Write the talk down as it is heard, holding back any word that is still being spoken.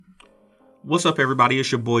What's up, everybody?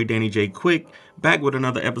 It's your boy Danny J. Quick, back with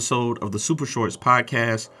another episode of the Super Shorts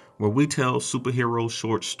podcast, where we tell superhero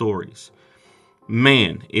short stories.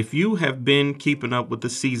 Man, if you have been keeping up with the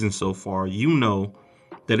season so far, you know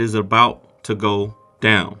that it's about to go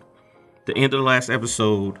down. The end of the last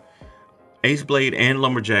episode, Ace Blade and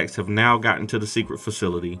Lumberjacks have now gotten to the secret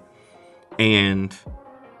facility, and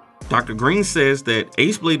Dr. Green says that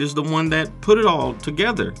Ace Blade is the one that put it all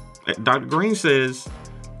together. Dr. Green says,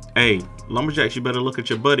 hey, Lumberjacks, you better look at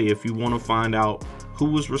your buddy if you want to find out who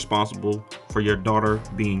was responsible for your daughter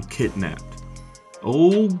being kidnapped.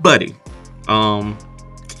 Oh, buddy.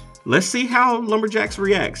 Let's see how Lumberjacks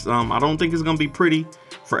reacts. I don't think it's going to be pretty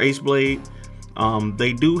for Ace Blade.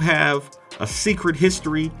 They do have a secret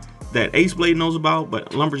history that Ace Blade knows about,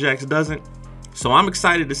 but Lumberjacks doesn't. So I'm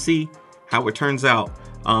excited to see how it turns out.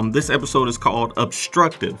 This episode is called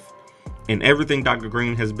Obstructive, and everything Dr.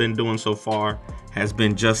 Green has been doing so far has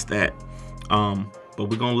been just that. But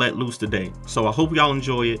we're going to let loose today. So I hope y'all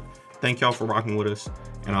enjoy it. Thank y'all for rocking with us,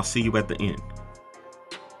 and I'll see you at the end.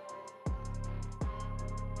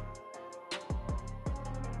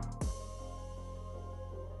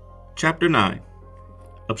 Chapter 9.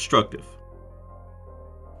 Obstructive.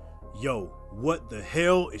 Yo, what the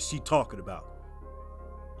hell is she talking about?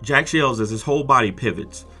 Jax yells as his whole body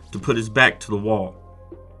pivots to put his back to the wall.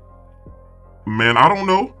 Man, I don't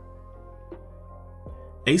know.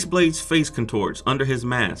 Ace Blade's face contorts under his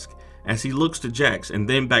mask as he looks to Jax and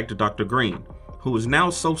then back to Dr. Green, who is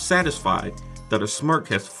now so satisfied that a smirk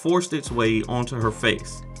has forced its way onto her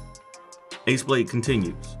face. Ace Blade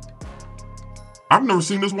continues. I've never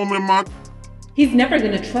seen this woman in my... He's never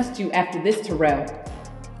gonna trust you after this, Terrell.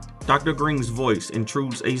 Dr. Green's voice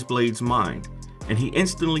intrudes Ace Blade's mind, and he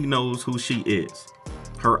instantly knows who she is.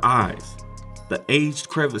 Her eyes, the aged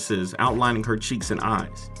crevices outlining her cheeks and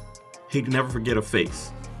eyes. He'd never forget a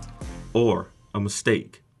face, or a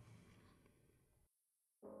mistake.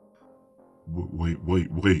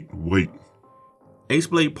 Wait. Ace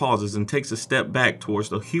Blade pauses and takes a step back towards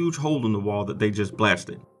the huge hole in the wall that they just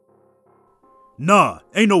blasted. Nah,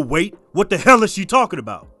 ain't no wait. What the hell is she talking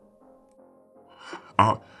about?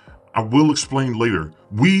 I will explain later.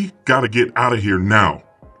 We gotta get out of here now.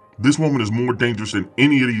 This woman is more dangerous than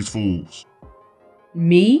any of these fools.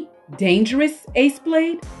 Me? Dangerous, Ace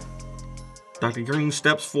Blade? Dr. Green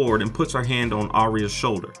steps forward and puts her hand on Arya's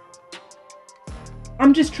shoulder.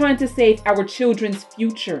 I'm just trying to save our children's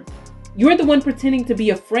future. You're the one pretending to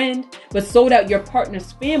be a friend, but sold out your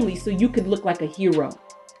partner's family so you could look like a hero.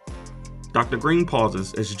 Dr. Green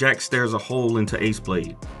pauses as Jax stares a hole into Ace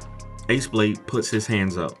Blade. Ace Blade puts his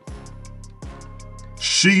hands up.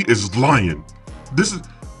 She is lying. This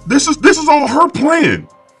is all her plan.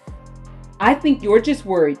 I think you're just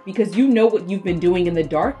worried because you know what you've been doing in the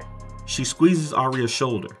dark She squeezes Arya's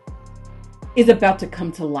shoulder. is about to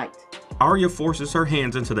come to light. Arya forces her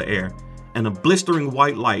hands into the air, and a blistering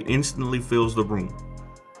white light instantly fills the room.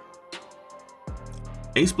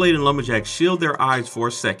 Ace Blade and Lumberjack shield their eyes for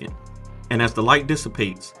a second, and as the light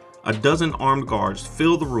dissipates, a dozen armed guards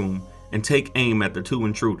fill the room and take aim at the two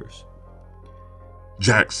intruders.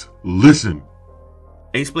 Jax, listen.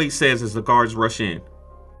 Ace Blade says as the guards rush in.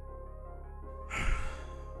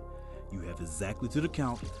 You have exactly to the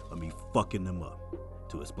count of me fucking them up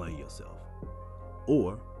to explain yourself.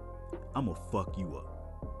 Or, I'ma fuck you up.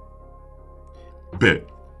 Bet.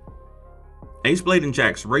 Ace Blade and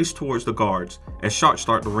Jax race towards the guards as shots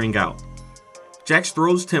start to ring out. Jax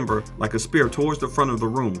throws timber like a spear towards the front of the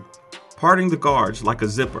room, parting the guards like a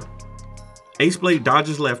zipper. Ace Blade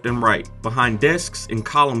dodges left and right, behind desks and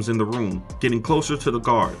columns in the room, getting closer to the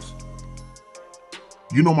guards.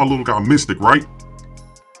 You know my little guy Mystic, right?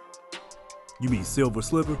 You mean Silver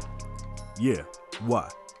Sliver? Yeah,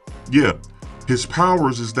 why? Yeah. His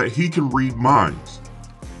powers is that he can read minds.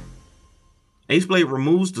 Ace Blade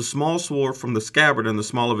removes the small sword from the scabbard in the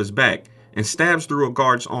small of his back and stabs through a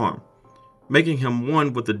guard's arm, making him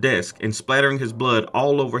one with the desk and splattering his blood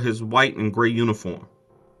all over his white and gray uniform.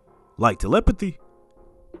 Like telepathy?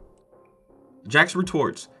 Jax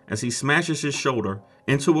retorts as he smashes his shoulder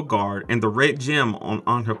into a guard, and the red gem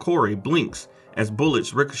on Hikori blinks as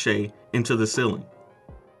bullets ricochet into the ceiling.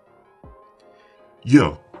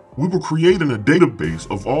 Yeah, we were creating a database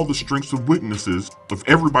of all the strengths of witnesses of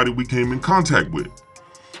everybody we came in contact with.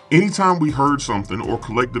 Anytime we heard something or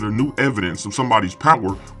collected a new evidence of somebody's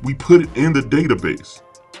power, we put it in the database.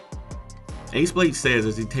 Ace Blade says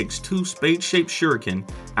as he takes two spade-shaped shuriken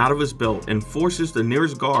out of his belt and forces the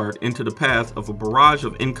nearest guard into the path of a barrage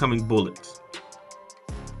of incoming bullets.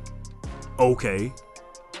 Okay.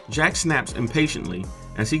 Jax snaps impatiently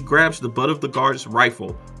as he grabs the butt of the guard's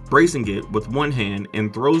rifle, bracing it with one hand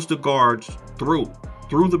and throws the guards through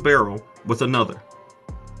the barrel with another.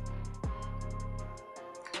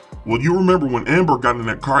 Well, you remember when Amber got in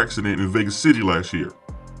that car accident in Vegas City last year?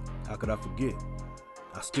 How could I forget?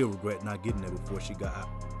 I still regret not getting there before she got out.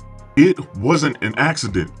 It wasn't an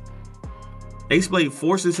accident. Ace Blade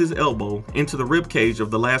forces his elbow into the ribcage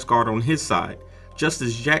of the last guard on his side, just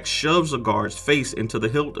as Jax shoves a guard's face into the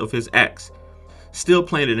hilt of his axe, still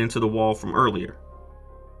planted into the wall from earlier.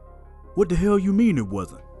 What the hell you mean it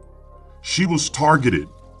wasn't? She was targeted.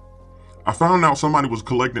 I found out somebody was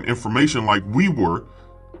collecting information like we were,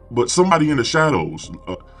 but somebody in the shadows.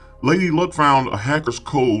 Lady Luck found a hacker's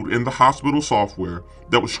code in the hospital software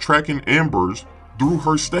that was tracking Amber's through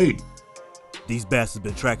her stay. These bastards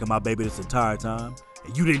been tracking my baby this entire time,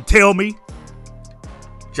 and you didn't tell me?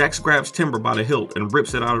 Jax grabs Timber by the hilt and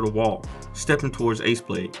rips it out of the wall, stepping towards Ace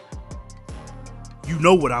Blade. You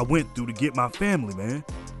know what I went through to get my family, man.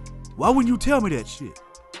 Why wouldn't you tell me that shit?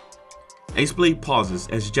 Ace Blade pauses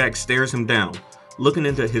as Jax stares him down, looking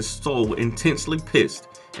into his soul intensely pissed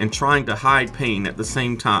and trying to hide pain at the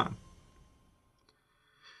same time.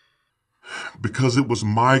 Because it was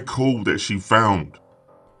my code that she found.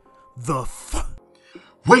 The fuck?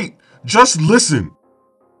 Wait, just listen.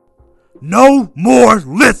 No more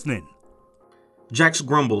listening. Jax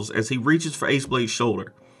grumbles as he reaches for Ace Blade's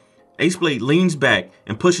shoulder. Ace Blade leans back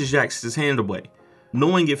and pushes Jax's hand away,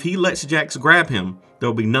 knowing if he lets Jax grab him,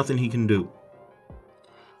 there'll be nothing he can do.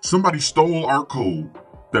 Somebody stole our code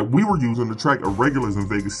that we were using to track irregulars in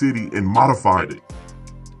Vegas City and modified it.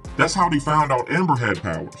 That's how they found out Amber had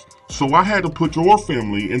powers. So I had to put your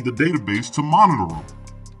family in the database to monitor them.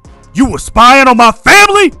 You were spying on my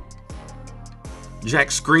family?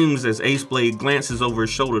 Jax screams as Ace Blade glances over his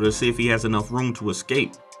shoulder to see if he has enough room to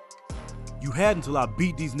escape. You had until I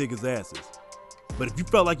beat these niggas' asses. But if you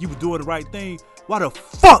felt like you were doing the right thing, why the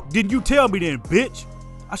fuck didn't you tell me then, bitch?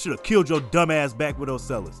 I should have killed your dumb ass back with those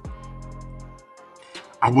sellers.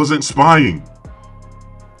 I wasn't spying.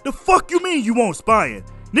 The fuck you mean you weren't spying?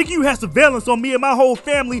 Nigga, you had surveillance on me and my whole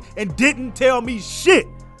family and didn't tell me shit.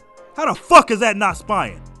 How the fuck is that not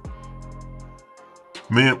spying?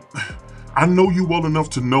 Man, I know you well enough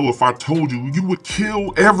to know if I told you, you would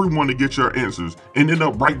kill everyone to get your answers and end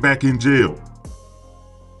up right back in jail.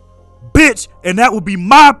 Bitch, and that would be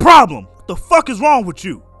my problem. What the fuck is wrong with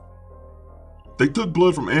you? They took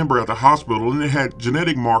blood from Amber at the hospital and it had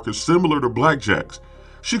genetic markers similar to Blackjack's.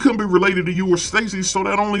 She couldn't be related to you or Stacy, so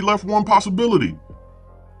that only left one possibility.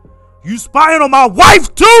 You spying on my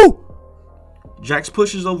wife too? Jax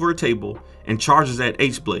pushes over a table and charges at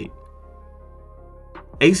Ace Blade.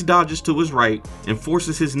 Ace dodges to his right and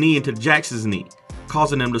forces his knee into Jax's knee,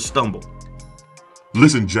 causing him to stumble.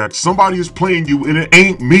 Listen, Jax, somebody is playing you and it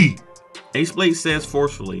ain't me. Ace Blade says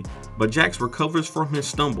forcefully, but Jax recovers from his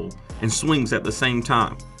stumble and swings at the same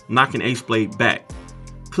time, knocking Ace Blade back,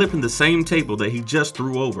 clipping the same table that he just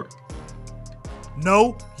threw over.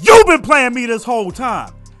 No, you've been playing me this whole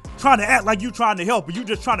time. Trying to act like you trying to help, but you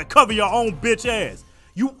just trying to cover your own bitch ass.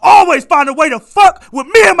 You always find a way to fuck with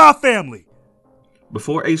me and my family.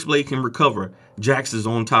 Before Ace Blade can recover, Jax is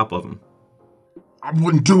on top of him. I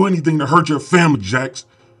wouldn't do anything to hurt your family, Jax.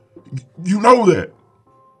 You know that.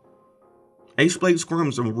 Ace Blade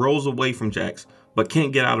squirms and rolls away from Jax, but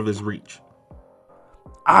can't get out of his reach.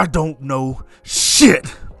 I don't know shit.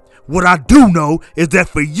 What I do know is that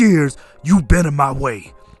for years, you've been in my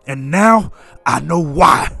way. And now, I know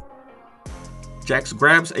why. Jax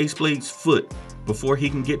grabs Ace Blade's foot before he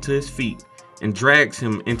can get to his feet and drags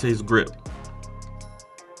him into his grip.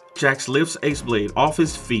 Jax lifts Ace Blade off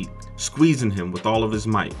his feet, squeezing him with all of his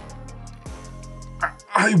might.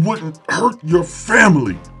 I wouldn't hurt your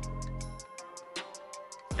family.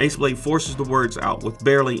 Ace Blade forces the words out with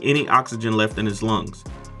barely any oxygen left in his lungs.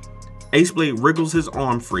 Ace Blade wriggles his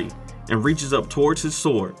arm free and reaches up towards his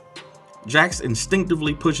sword. Jax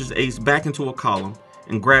instinctively pushes Ace back into a column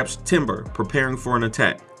and grabs Timber, preparing for an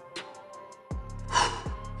attack.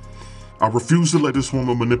 I refuse to let this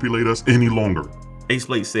woman manipulate us any longer. Ace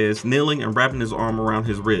Blade says, kneeling and wrapping his arm around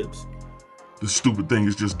his ribs. This stupid thing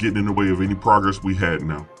is just getting in the way of any progress we had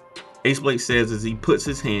now. Ace Blade says as he puts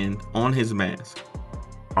his hand on his mask.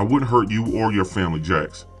 I wouldn't hurt you or your family,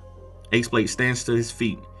 Jax. Ace Blade stands to his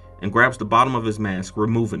feet and grabs the bottom of his mask,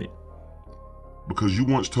 removing it. Because you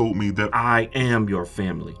once told me that I am your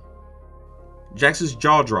family. Jax's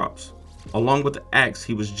jaw drops, along with the axe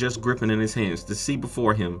he was just gripping in his hands, to see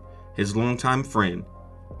before him his longtime friend,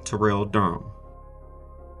 Terrell Durham.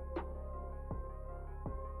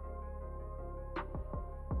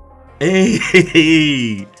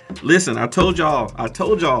 Hey, listen, I told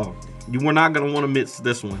y'all, you were not going to want to miss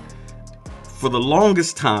this one. For the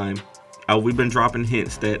longest time, we've been dropping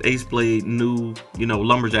hints that Ace Blade knew,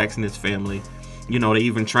 Lumberjacks and his family. They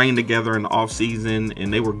even trained together in the off season,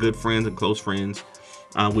 and they were good friends and close friends.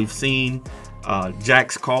 We've seen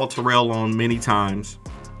Jax call Terrell on many times,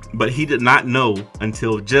 but he did not know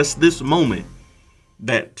until just this moment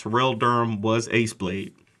that Terrell Durham was Ace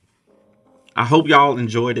Blade. I hope y'all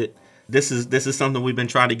enjoyed it. This is something we've been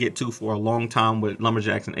trying to get to for a long time with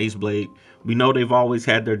Lumberjacks and Ace Blade. We know they've always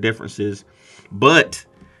had their differences, but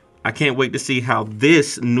I can't wait to see how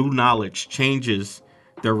this new knowledge changes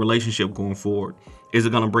their relationship going forward. Is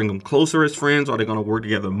it going to bring them closer as friends? Are they going to work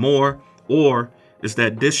together more? Or is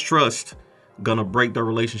that distrust going to break their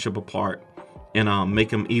relationship apart and make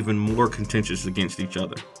them even more contentious against each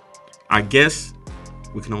other? I guess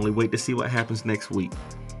we can only wait to see what happens next week.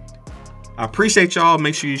 I appreciate y'all.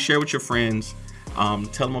 Make sure you share with your friends.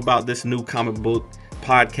 Tell them about this new comic book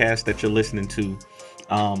podcast that you're listening to.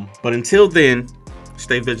 But until then,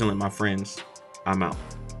 stay vigilant, my friends. I'm out.